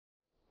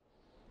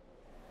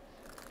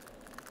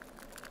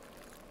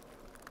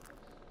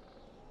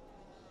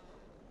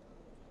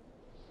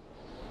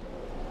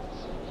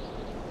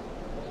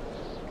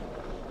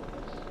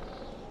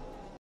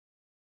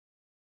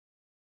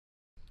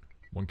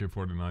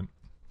1K49.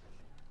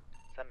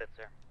 Send it,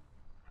 sir.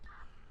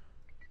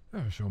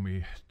 Show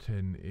me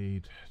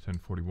 10-8,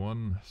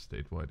 1041,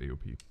 statewide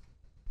AOP.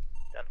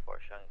 10-4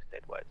 showing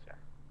statewide, sir.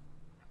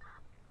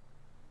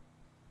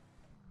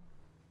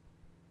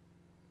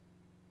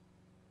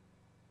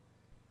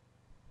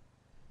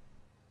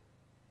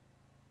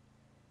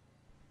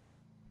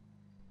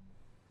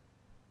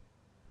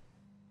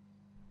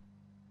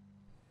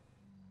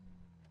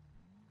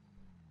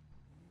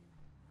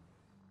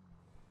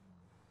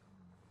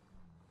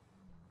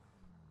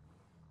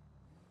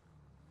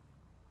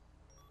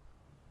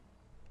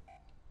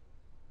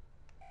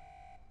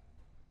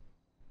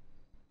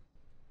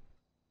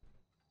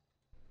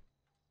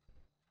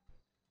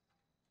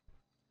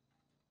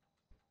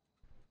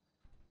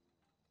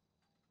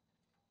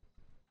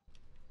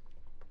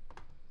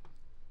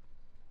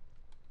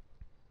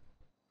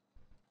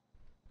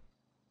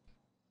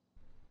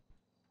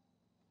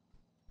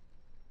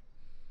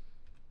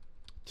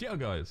 Yeah,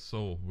 guys,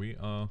 so we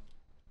are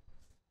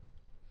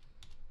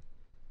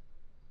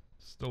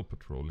still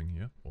patrolling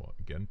here, or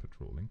again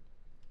patrolling.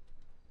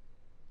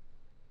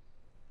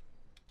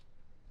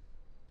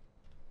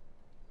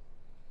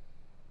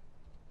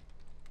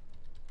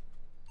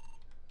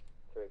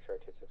 X-ray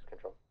 26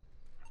 control.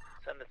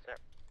 Send it, sir.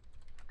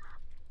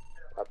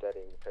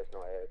 Updating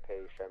personal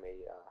AOP, show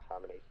me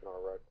Harmony,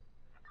 Sonora Road.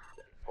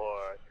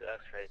 For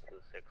X-ray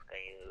 26, can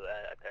you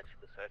attach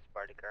the search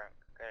party currently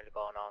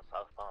going on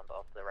southbound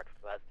of the red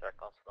flag track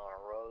on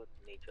Sonora Road?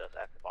 Need just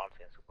active on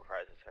scene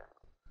supervisor, sir.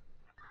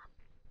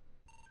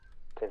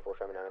 10-4,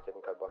 show me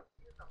 907 code 1.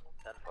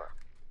 10-4.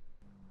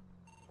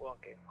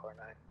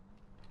 1K49.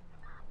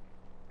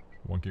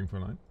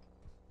 1K49.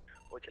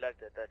 Would you like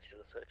to attach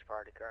to the search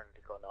party currently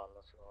going on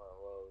Sonora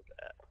Road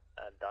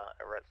and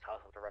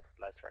south of the red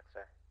flag track,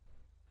 sir?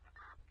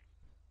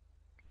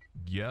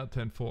 Yeah,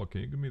 10-4.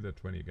 Can you give me that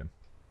 20 again?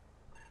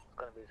 It's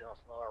going to be on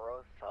Sonora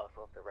Road, south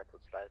of the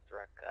Redwood Slide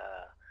Track.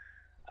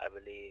 I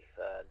believe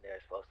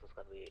nearest postal is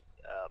going to be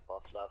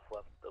above left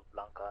with the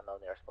Blanca, no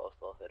nearest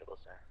postal available,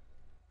 sir.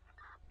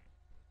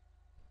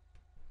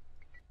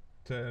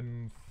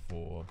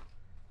 10-4.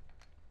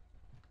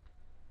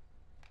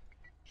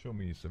 Show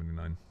me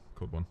 79,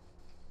 code 1.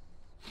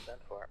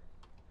 10-4.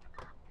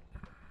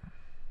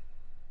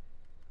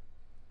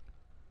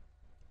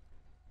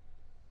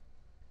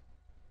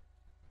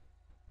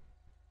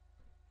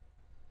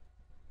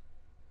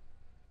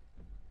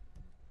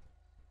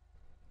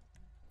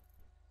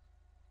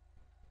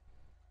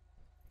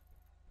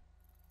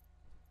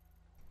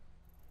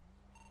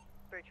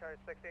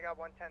 Charge 60, I got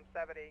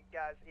 11070,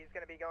 guys. He's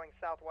going to be going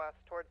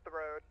southwest towards the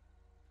road.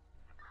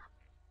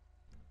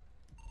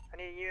 I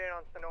need a unit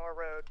on Sonora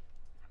Road.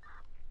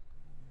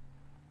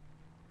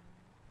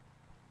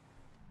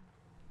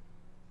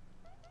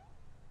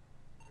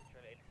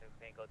 Charlie 86,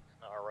 can you go to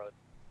Sonora Road?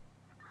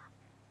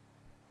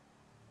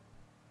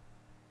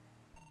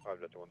 Oh,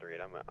 that's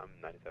 138, I'm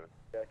 97.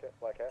 Jacket,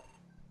 black hat.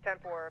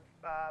 10-4,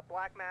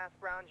 black mask,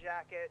 brown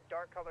jacket,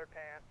 dark colored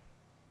pants.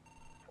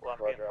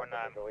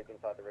 1K49. He's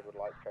inside the Redwood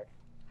Lights track.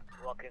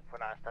 1K49,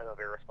 start over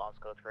your response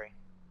code 3.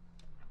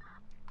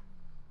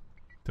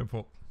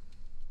 10-4.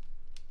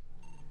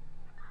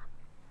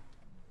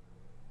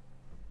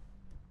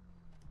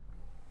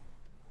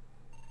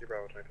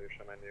 Bravo 22,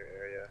 show my new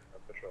area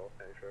of patrol,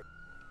 Sandy Shore.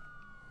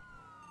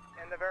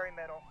 In the very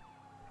middle.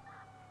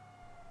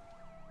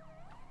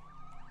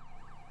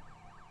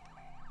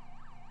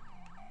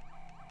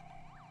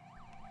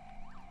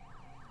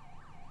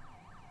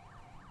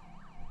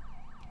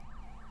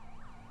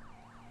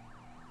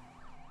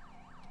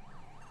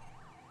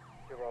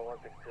 Zero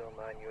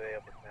 1609 UA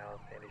up is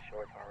now Sandy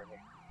Shores, Harmony.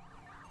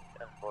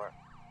 10-4.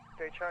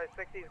 Okay, Charlie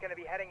 60 is going to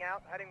be heading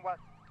west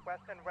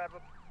in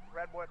Redwood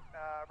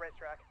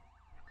racetrack.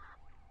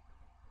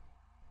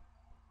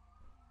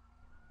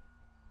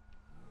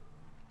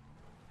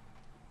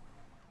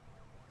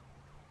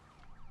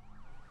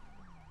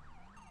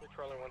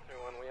 Charlie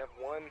 131, we have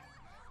one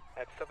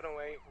at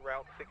 708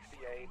 Route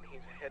 68.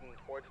 He's heading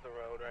towards the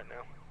road right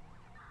now.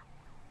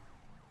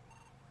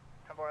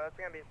 10-4, that's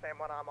going to be the same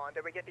one I'm on.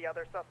 Did we get the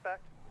other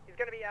suspect? He's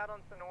going to be out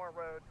on Sonora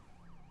Road,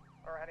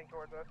 or heading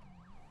towards it.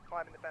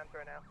 Climbing the fence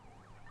right now.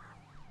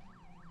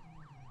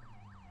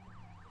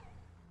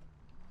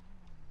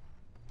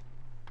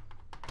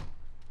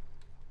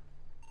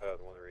 The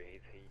one where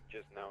he's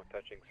just now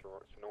touching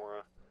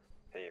Sonora,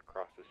 heading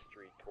across the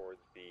street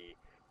towards the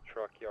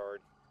truck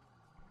yard.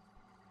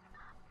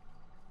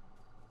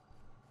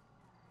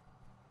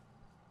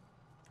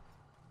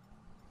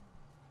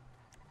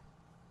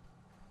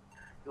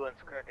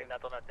 Units currently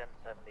not on a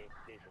 1070,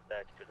 please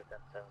attach to the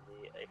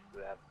 1070. If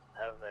you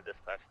haven't been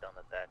dispatched, don't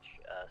attach.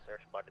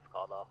 Search party is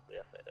called off. We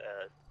have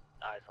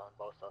eyes on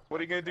both suspects. What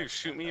are you gonna do?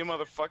 Shoot me, you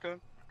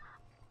motherfucker?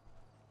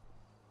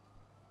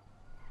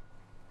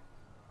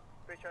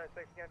 3 Charlie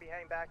 6 is going to be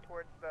heading back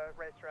towards the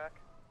racetrack.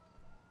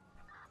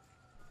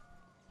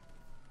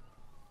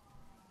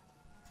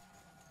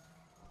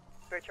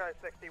 Charlie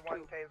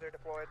 61 taser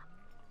deployed.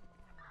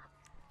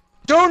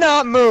 Do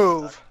not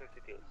move!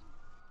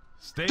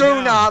 Stay Do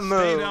down. not Stay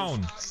move.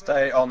 down.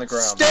 Stay on the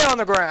ground. Stay on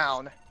the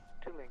ground.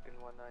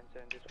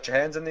 Put your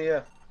hands in the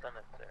air. Done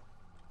it,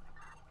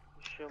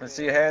 sir. Let's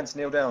see your hands.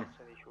 Kneel down.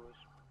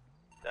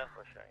 Done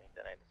for sure.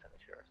 Then I send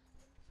it yours.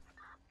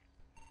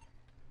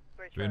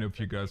 If any of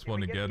you guys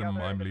want to get him,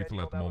 I'm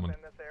lethal at the moment.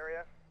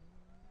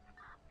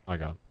 I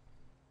got him.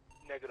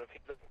 Negative. He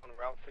was on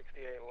Route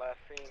 68 last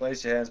seen.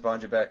 Place your hands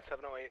behind your back.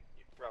 708,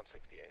 Route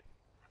 68.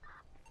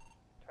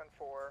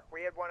 10-4.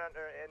 We had one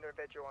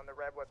individual on the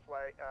Redwood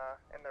flight,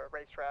 in the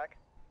racetrack.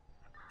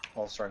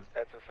 All strength.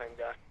 That's the same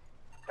guy.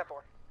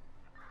 10-4.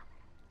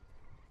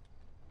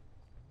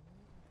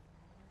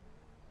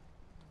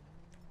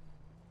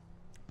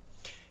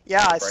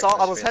 Yeah, I saw.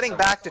 I was heading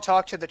back to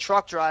talk to the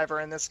truck driver,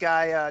 and this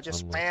guy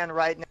just ran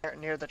right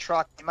near the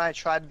truck. He might have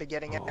tried to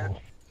getting in.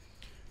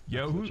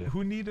 Yeah,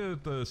 who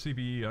needed the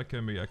CVE? I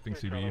can be acting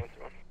CVE.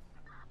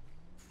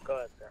 Go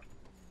ahead, sir.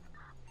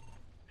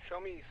 Show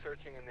me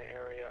searching in the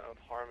area of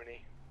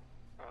Harmony,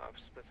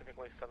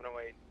 specifically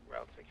 708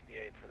 Route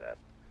 68 for that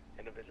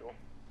individual.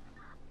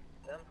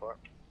 10-4.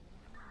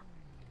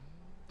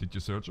 Did you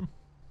search him?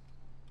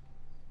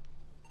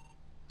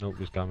 Nope,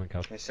 just got him in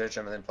cuffs. You search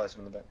him and then place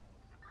him in the back.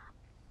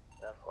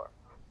 10-4.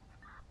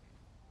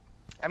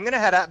 I'm gonna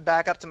head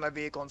back up to my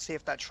vehicle and see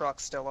if that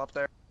truck's still up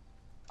there.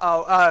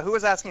 Oh, who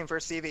was asking for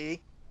CVE?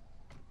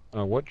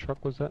 What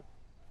truck was that?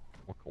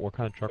 What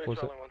kind of truck was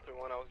it? I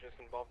was just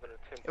involved in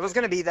a Tim. It was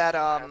gonna be that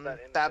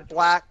that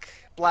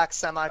black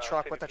semi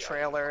truck with a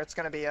trailer. It's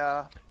gonna be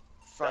a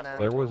front end.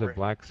 There was a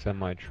black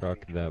semi truck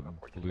that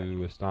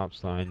blew a stop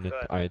sign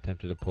that I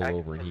attempted to pull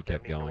over and he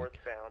kept going.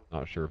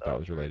 Not sure if that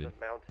was related.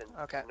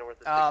 Okay.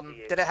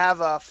 Did it have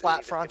a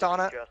flat front on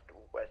it?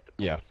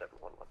 Yeah.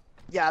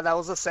 Yeah, that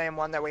was the same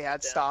one that we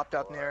had stopped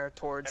up near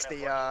towards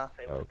the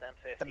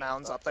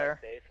mounds up there.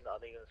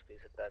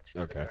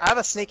 Okay. I have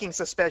a sneaking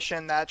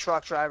suspicion that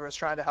truck driver was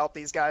trying to help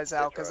these guys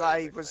out because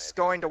I was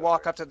going to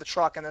walk up to the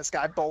truck and this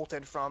guy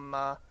bolted from.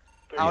 I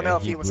don't know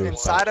if he was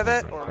inside of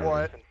it or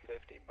what.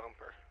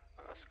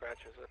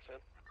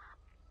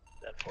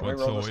 Can we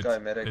So roll this guy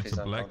medic? it's He's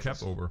a black cap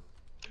unconscious. over.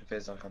 If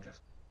he's unconscious.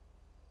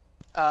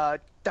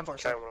 10-4,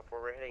 sir.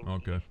 We're heading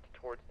Okay. east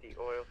towards the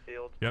oil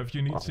field. Yeah, if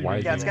you need Why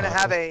CVE. Yeah, it's gonna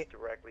have a.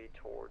 Directly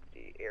towards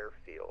the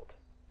airfield.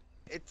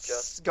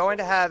 It's going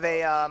to have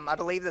a. I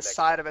believe the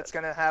side of it's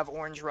gonna have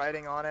orange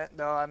writing on it,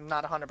 though I'm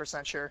not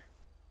 100% sure.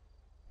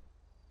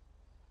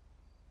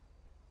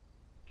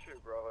 2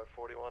 Bravo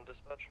 41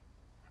 dispatch.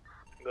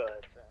 Go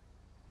ahead, sir.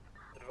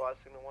 Advise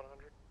signal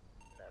 100.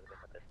 No,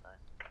 at this time.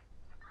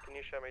 Can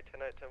you show me 10-8,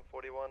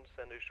 1041,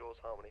 send Shores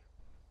Harmony?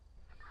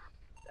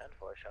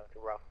 10-4, show to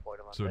Route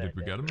 41. So did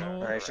we get him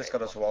now? He's just got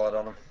his wallet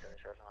on him.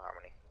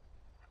 Harmony.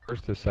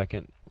 Where's the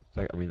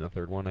the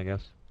third one, I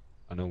guess?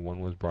 I know one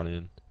was brought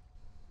in.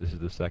 This is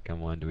the second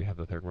one. Do we have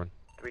the third one?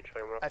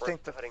 I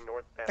think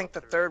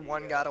the third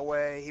one got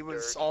away. He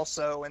was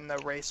also in the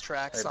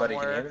racetrack Hey, buddy,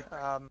 can you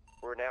somewhere. hear me?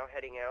 We're now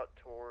heading out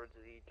towards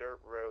the dirt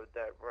road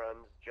that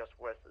runs just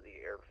west of the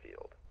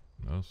airfield.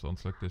 No,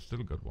 sounds like they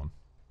still got one.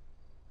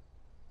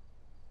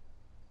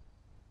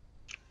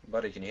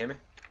 Buddy, can you hear me?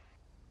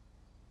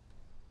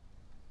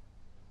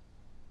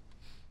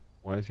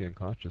 Why is he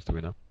unconscious? Do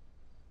we know?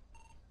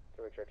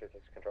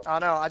 Oh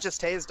no, I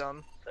just tased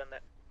him. Send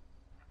it.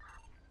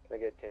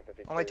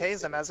 Only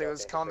tased him as he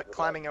was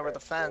climbing over the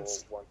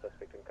fence.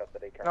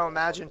 No,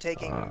 imagine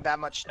taking that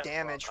much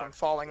damage from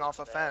falling off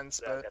a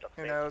fence, but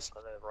who knows?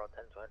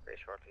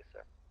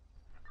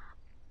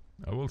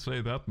 I will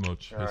say that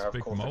much. His of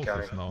big course I mouth can.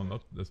 is now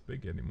not as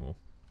big anymore.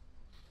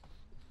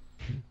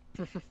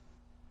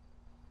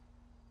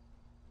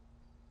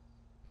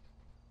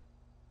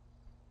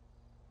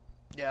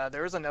 Yeah,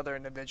 there was another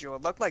individual.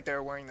 It looked like they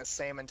were wearing the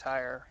same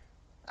entire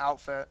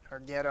outfit or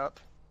getup.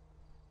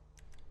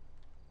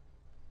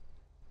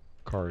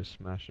 Car is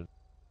smashing.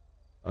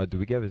 Do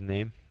we get his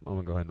name? I'm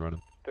gonna go ahead and run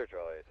him. Third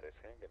Charlie 86,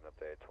 can you get an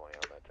update 20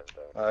 on that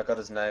 10,000? I got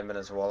his name in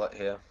his wallet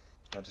here.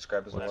 I'll just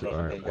grab his What's wallet. it?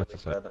 Alright, He what's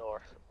gets it say? grab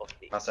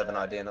it. Must have an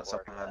ID in it,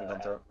 something I haven't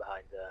gone through it.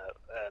 Behind the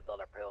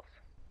dollar bills.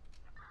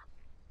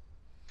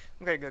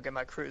 I'm gonna go get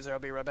my cruiser. I'll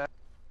be right back.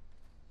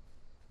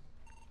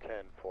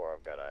 10-4,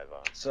 I've got eyes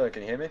on. So,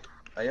 can you hear me?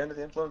 Are you under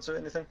the influence or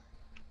anything?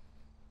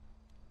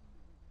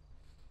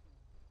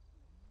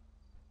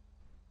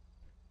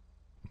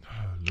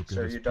 Look So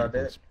at his you diabetic?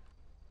 pupils.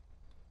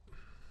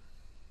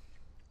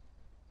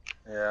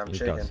 Yeah, I'm He's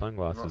checking. got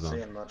sunglasses I'm not on.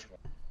 seeing much.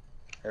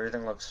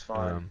 Everything looks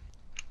fine.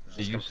 He's Did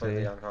just you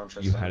completely say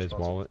unconscious you and had his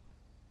responsible. wallet?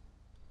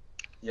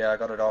 Yeah, I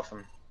got it off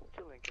him.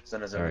 It's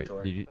in his Alright,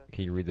 inventory.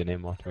 can you read the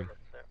name off to me?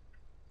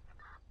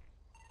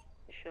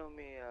 Show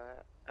me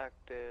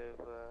active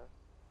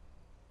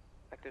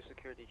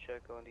security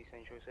check on the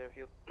St. Louis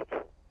airfield.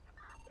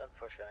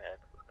 Unfortunately, I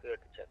cleared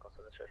the check on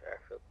the church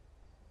airfield.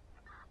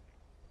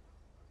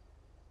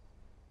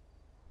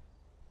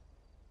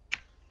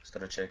 Just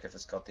gotta check if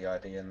it's got the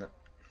ID in it.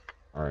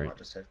 Alright. Might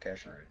just have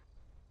cash in it.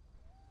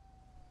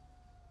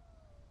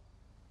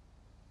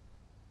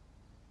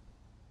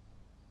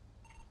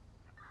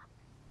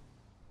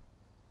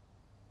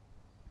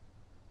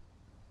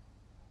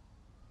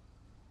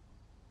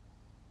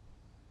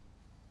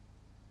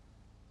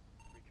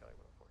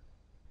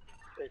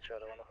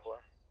 Charlie 104.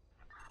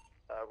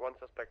 One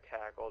suspect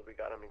tackled. We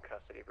got him in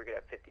custody. We're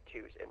gonna have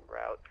 52s en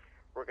route.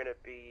 We're gonna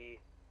be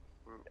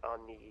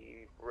on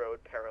the road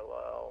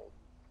parallel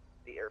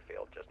the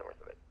airfield, just north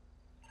of it.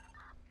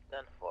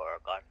 10-4,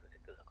 God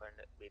 52 are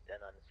currently be 10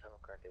 on 7,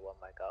 currently 1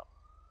 mic out.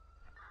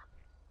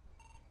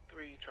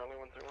 3 Charlie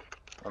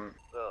 131.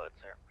 Good,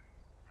 sir.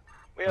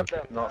 We have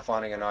them. Not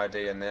finding an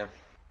ID in there.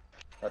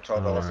 $12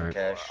 in Alright.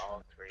 cash.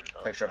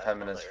 Picture of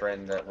him and his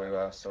friend that we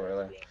saw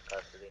earlier.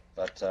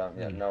 But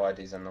yeah, no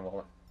IDs in the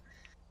wallet.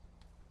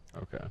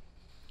 Okay.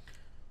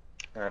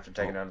 Gonna have to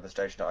take him down to the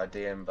station to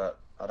ID him, but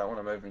I don't want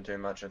to move him too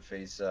much if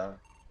he's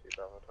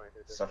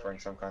suffering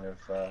some kind of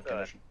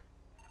condition.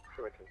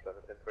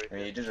 I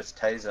mean, you did just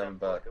tase him,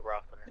 but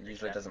it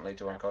usually doesn't lead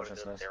to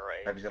unconsciousness.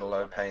 Maybe he's got a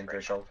low pain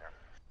threshold.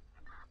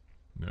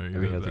 No, Maybe he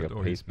either has like that a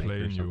or he's pacemaker or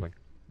playing you. something.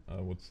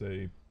 I would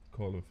say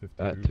call of 52.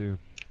 That too.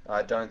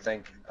 I don't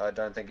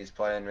think he's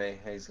playing me.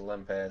 He's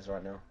limp as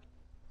right now.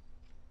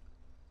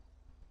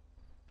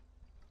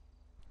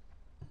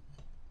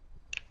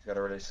 He's got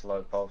a really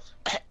slow pulse.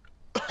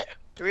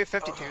 Do we have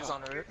 52s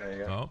on route? There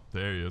you go. Oh,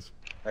 there he is.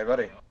 Hey,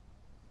 buddy.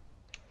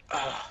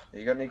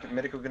 You got any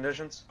medical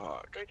conditions?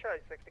 Three Charlie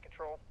 6 to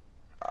control.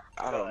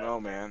 I don't know,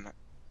 man.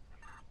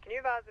 Can you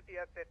advise if you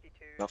have 52?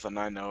 Nothing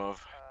I know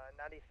of.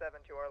 97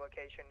 to our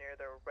location near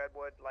the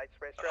Redwood Lights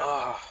racetrack.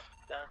 10-4,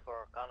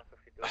 count of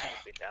 52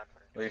 should be down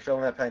for Are you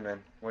feeling that pain,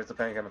 man? Where's the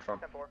pain coming from?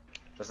 10-4.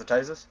 Just the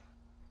tasers?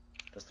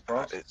 Just the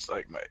prompts? It's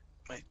like my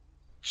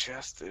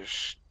chest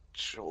is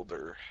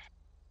shoulder.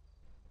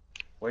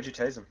 Where'd you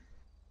tase him?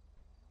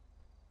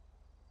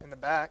 In the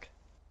back.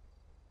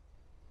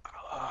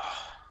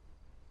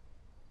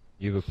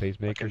 You have a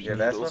pacemaker? Yeah,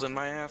 Sir? Needles in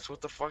my ass.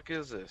 What the fuck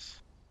is this?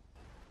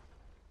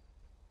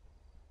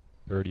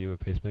 Or do you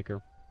have a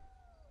pacemaker?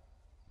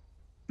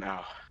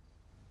 No.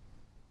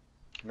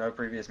 No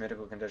previous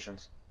medical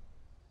conditions.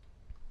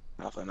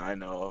 Nothing I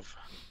know of.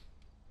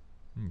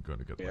 I'm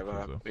gonna get We my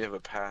have cruiser. we have a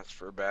pass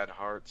for bad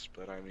hearts,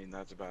 but I mean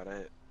that's about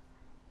it.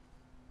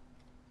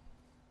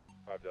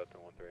 5 Delta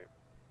 13.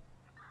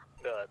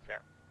 Good, sir.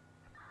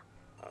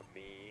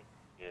 Me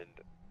and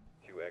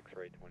 2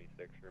 X-ray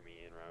 26 for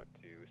me en route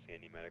to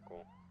Sandy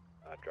Medical,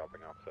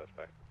 dropping off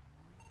suspect.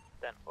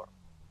 10-4.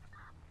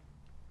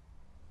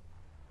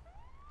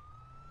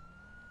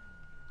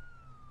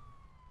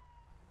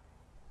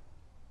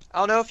 I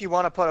don't know if you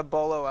want to put a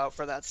bolo out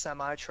for that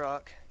semi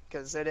truck,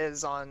 because it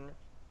is on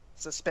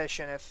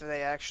suspicion if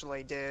they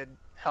actually did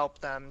help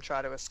them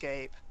try to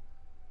escape.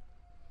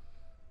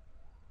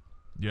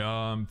 Yeah,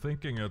 I'm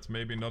thinking it's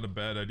maybe not a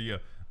bad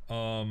idea.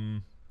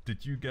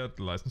 Did you get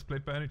the license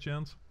plate by any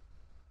chance?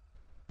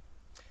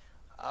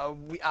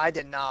 I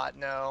did not,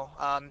 no.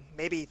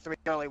 Maybe 3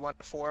 Charlie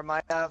 1-4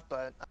 might have,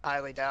 but I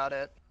highly doubt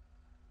it.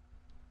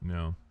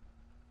 No.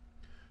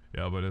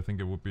 Yeah, but I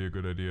think it would be a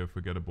good idea if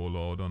we get a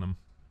bolo out on him.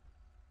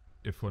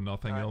 If for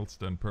nothing Alright. else,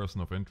 then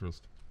person of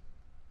interest.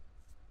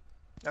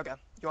 Okay.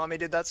 You want me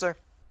to do that, sir?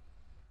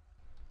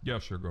 Yeah,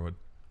 sure, go ahead.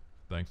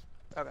 Thanks.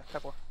 Okay,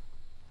 10-4.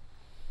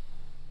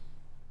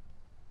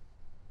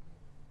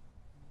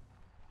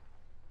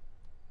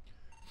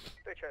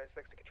 Charlie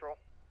 6 to control.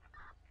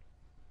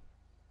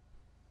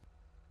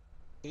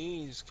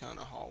 He's kind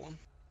of hauling.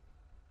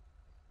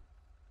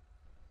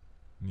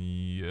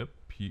 Yep,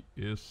 he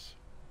is.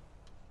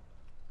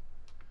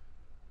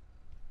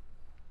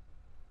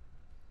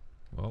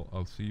 Well,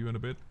 I'll see you in a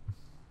bit.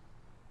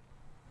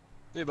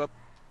 Hey, bub.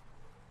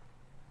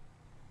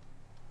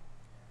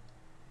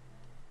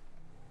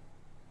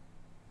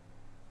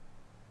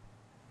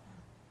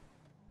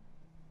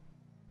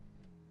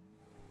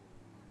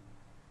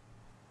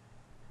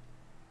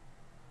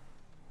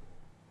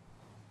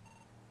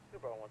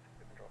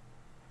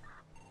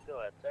 Go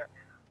ahead, sir.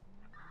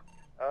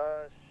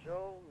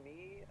 Show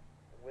me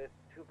with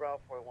 2 Bravo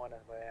 41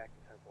 as my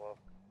active as well.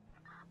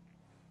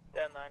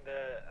 10-9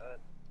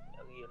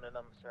 unit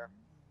number, sir.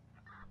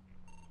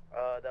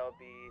 That would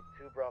be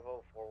 2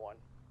 Bravo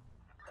 41.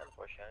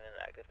 10-4 showing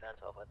an active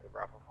 10-12 at 2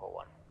 Bravo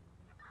 41.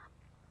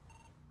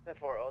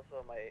 10-4,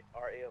 also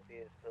our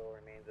AOP still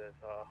remains as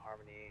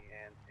Harmony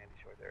and Sandy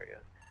Shores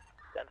area.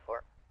 10-4.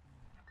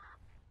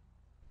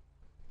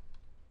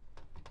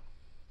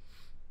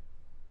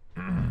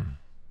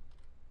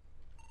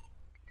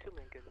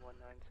 Lincoln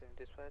 197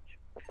 dispatch.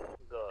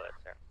 Go ahead,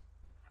 sir.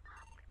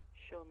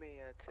 Show me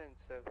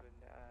 10-7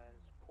 as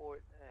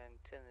port and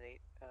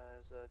 10-8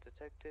 as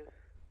detective.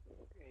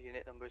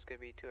 Unit number is going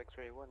to be 2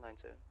 X-ray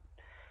 197.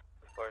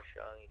 Of course,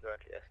 showing you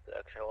currently as the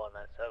X-ray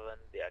 197,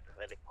 the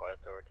activating port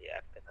authority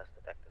acting as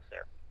detective,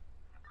 sir.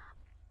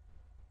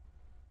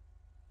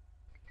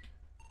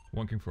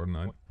 1 King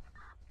 49.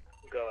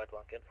 Go ahead,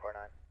 1 King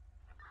 49.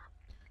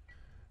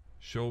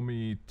 Show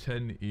me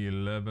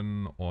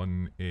 10-11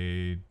 on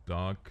a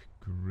dark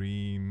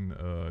green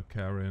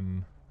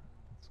Karen.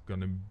 It's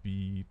gonna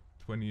be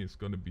 20 is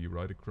gonna be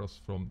right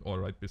across from or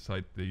right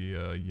beside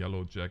the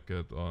yellow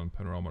jacket on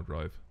Panorama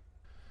Drive.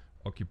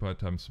 Occupied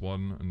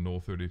 ×1 and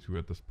no 32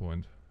 at this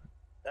point.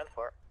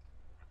 10-4.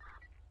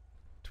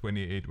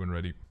 28 when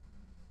ready.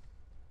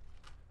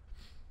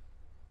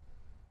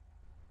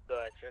 Go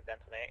ahead, Sure, then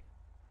 28.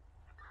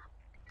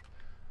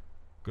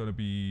 Gonna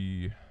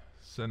be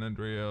San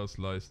Andreas,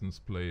 license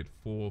plate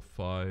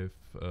 45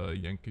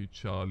 Yankee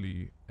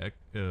Charlie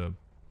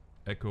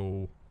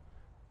Echo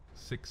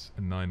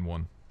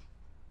 691.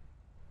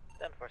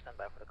 Then for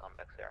standby for the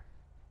comeback, sir.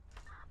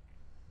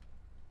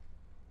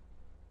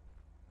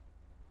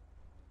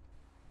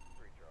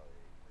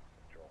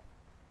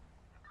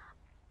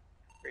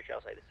 Reach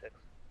Charles 86.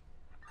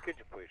 Could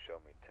you please show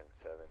me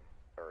 10-7,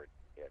 or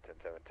yeah,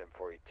 10-7,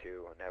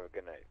 10-42, and have a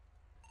good night.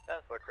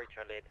 Then for 3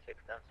 Charlie 86,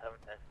 10-7,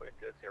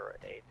 10-42,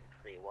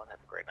 0831.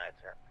 Have a great night,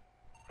 sir.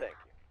 Thank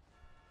you.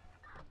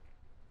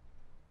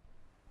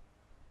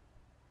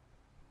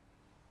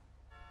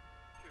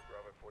 2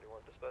 Bravo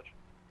 41 dispatch.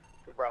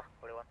 2 Bravo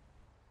 41.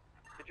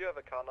 Did you have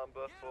a car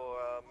number for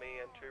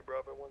me and 2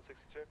 Bravo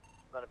 162?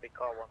 Gonna be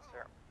car 1,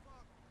 sir.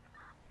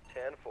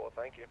 10-4,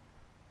 thank you.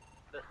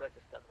 Dispatch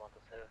is 10-1 to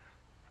save.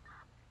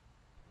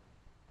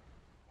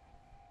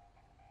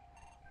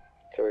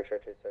 2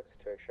 X-ray 26,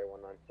 2 X-ray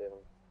 197.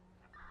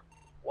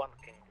 1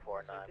 King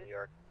 49,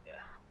 you're, yeah,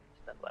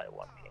 standby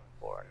 1 King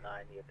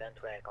 49, you're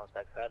 10-20, comes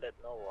back valid,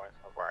 no warrants,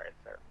 no riots,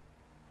 sir.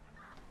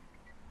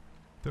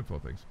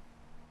 10-4, thanks.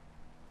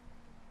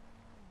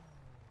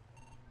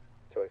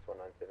 2 X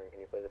 197, can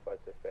you please advise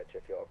dispatch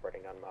if you're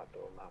operating unmarked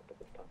or marked at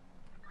this time?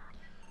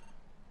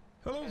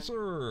 Hello,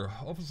 sir.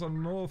 Officer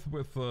North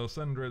with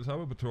San Andreas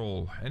Highway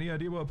Patrol. Any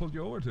idea where I pulled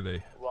you over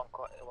today? 1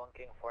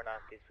 King 49,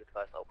 please be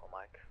advised, open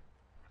mic.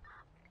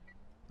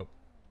 Oh,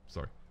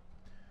 sorry.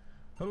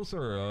 Hello,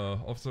 sir.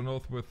 Officer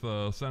North with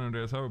San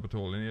Andreas Highway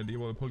Patrol. Any idea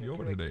where I pulled you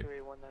over today?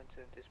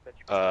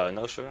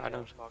 No, sir, I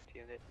don't.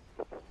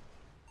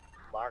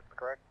 Marked,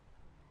 correct?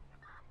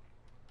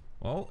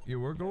 Well, you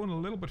were going a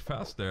little bit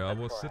fast there. I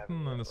was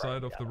sitting on the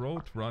side of the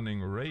road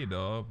running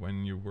radar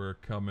when you were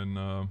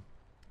coming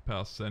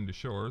past Sandy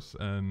Shores,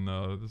 and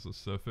this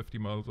is 50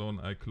 mile zone.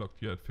 I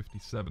clocked you at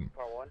 57.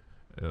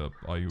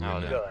 Are you in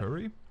a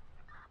hurry?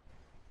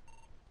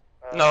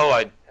 No,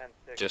 I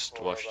just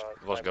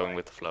was going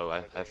with the flow,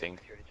 I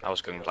think. I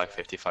was going like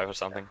 55 or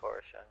something.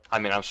 I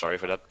mean, I'm sorry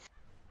for that.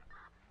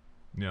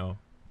 Yeah.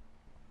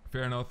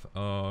 Fair enough.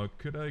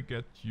 Could I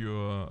get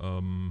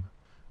your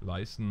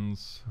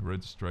license,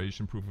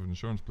 registration, proof of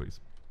insurance, please?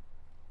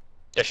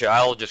 Yeah, sure.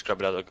 I'll just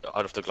grab it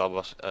out of the glove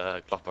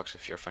box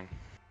if you're fine.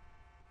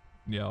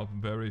 Yeah,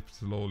 very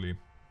slowly.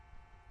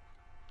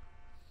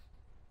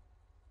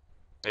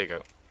 There you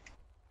go.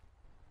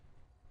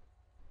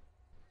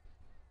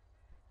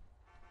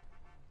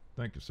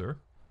 Thank you, sir.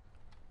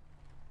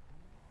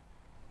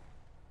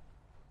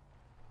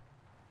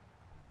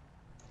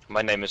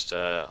 My name is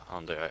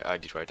on the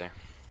ID right there.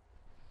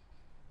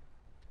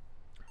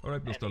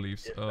 Alright, Mr.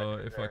 Leaves,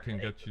 if I can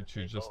get you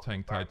to just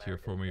hang tight here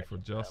for me for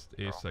just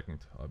a second,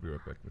 I'll be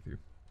right back with you.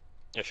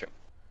 Yeah, sure.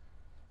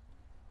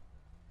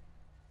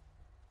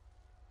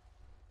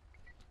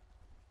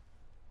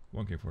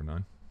 One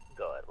K49.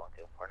 Go ahead, 1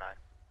 King 49.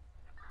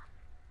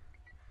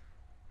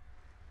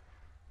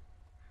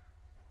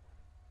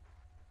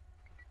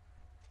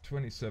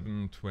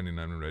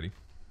 $27.29 ready.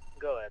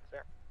 Go ahead,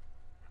 sir.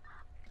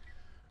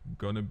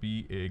 Gonna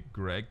be a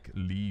Greg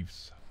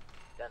Leaves.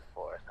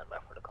 10-4, standby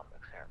for the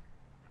complex here.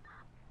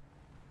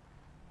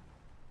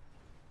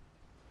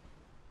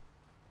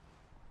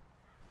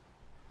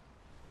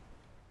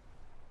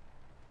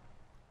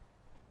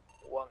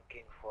 One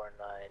King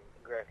 49,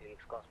 Greg Leaves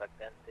comes back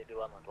 10 to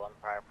 1 with 1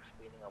 prior for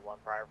speeding and 1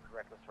 prior for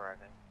reckless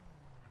driving.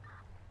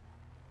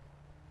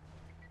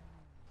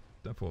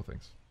 10-4,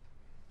 thanks.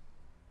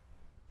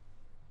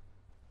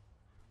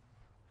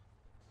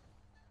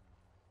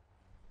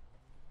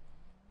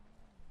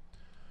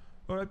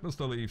 Alright,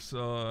 Mr. Leaves,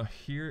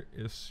 here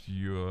is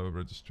your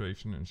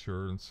registration,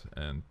 insurance,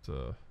 and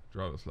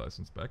driver's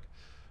license back.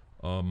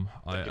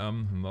 I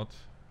am not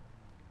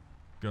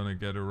gonna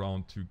get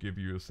around to give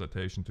you a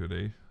citation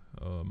today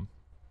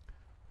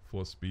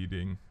for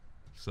speeding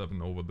 7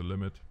 over the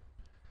limit.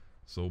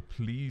 So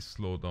please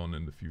slow down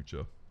in the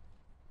future.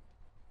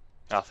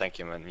 Oh, thank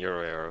you, man.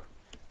 You're a hero.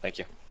 Thank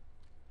you.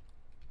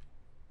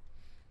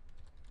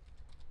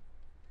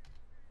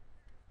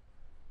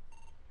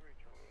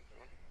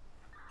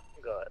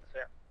 Go ahead,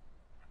 sir.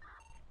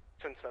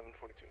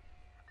 10-7-42.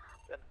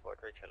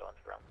 10-4, reach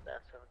launch ground.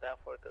 10-7 down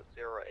for the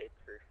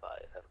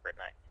 0835. Have a great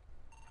night.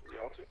 You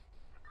all too?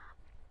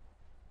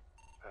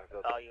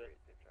 You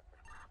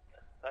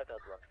 5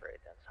 Delta launch for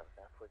 8-10-7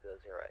 down for the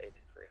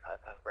 0835.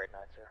 Have a great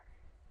night, sir.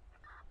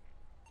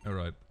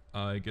 Alright,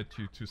 I get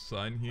you to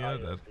sign here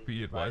that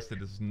be advised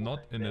it is not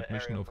an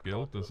admission of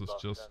guilt. This is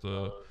just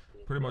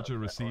pretty much a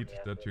receipt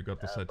that you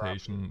got the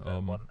citation.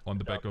 On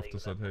the back of the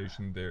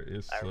citation there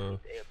is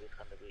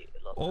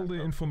all the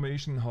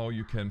information how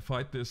you can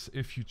fight this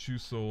if you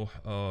choose so.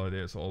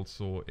 There's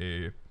also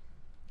a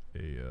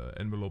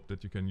envelope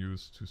that you can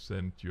use to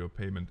send your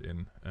payment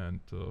in, and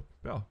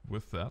yeah,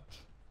 with that,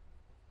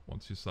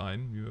 once you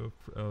sign, you're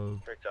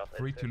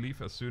free to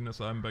leave as soon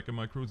as I'm back in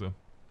my cruiser.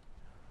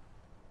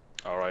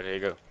 Alright, here you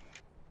go.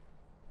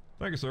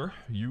 Thank you, sir.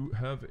 You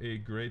have a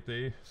great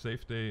day,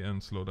 safe day,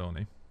 and slow down,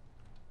 eh?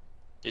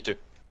 You too.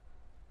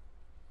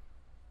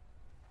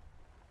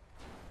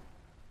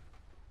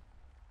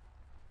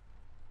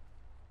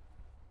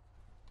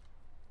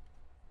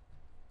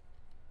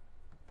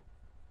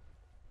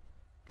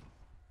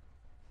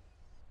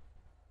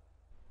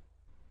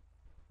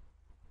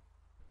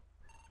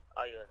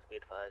 All units be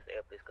advised,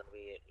 AOP is going to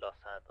be Los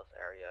Santos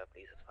area.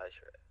 Please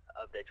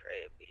update your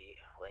AOP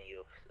when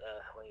you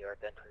are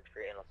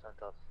 1023 in Los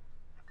Santos.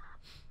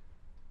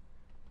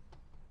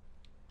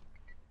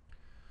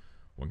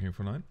 1 King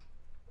 49.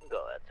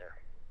 Go ahead, sir.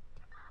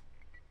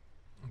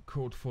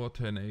 Code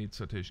 410-8,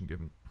 citation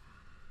given.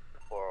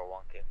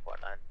 1 King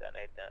 49,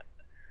 10-8,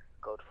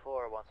 code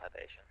 4, 1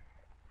 citation.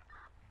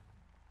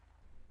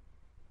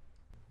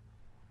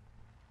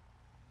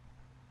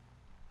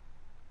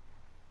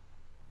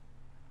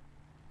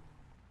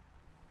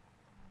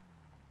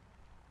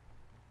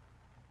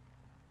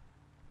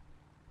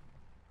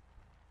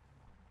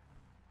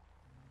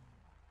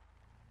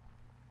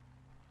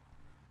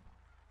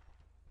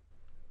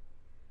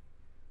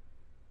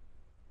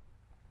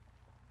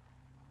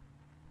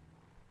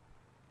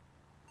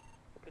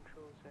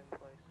 Control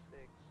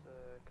 756,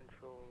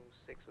 control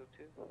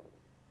 602.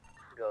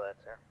 Go ahead,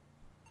 sir.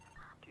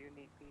 Do you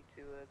need me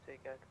to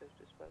take active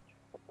dispatch?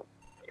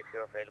 If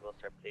you're available,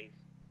 sir, please.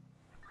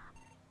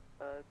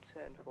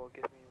 10-4,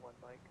 give me 1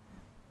 mic.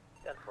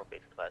 10-4,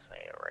 please advise when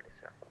you're ready,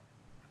 sir.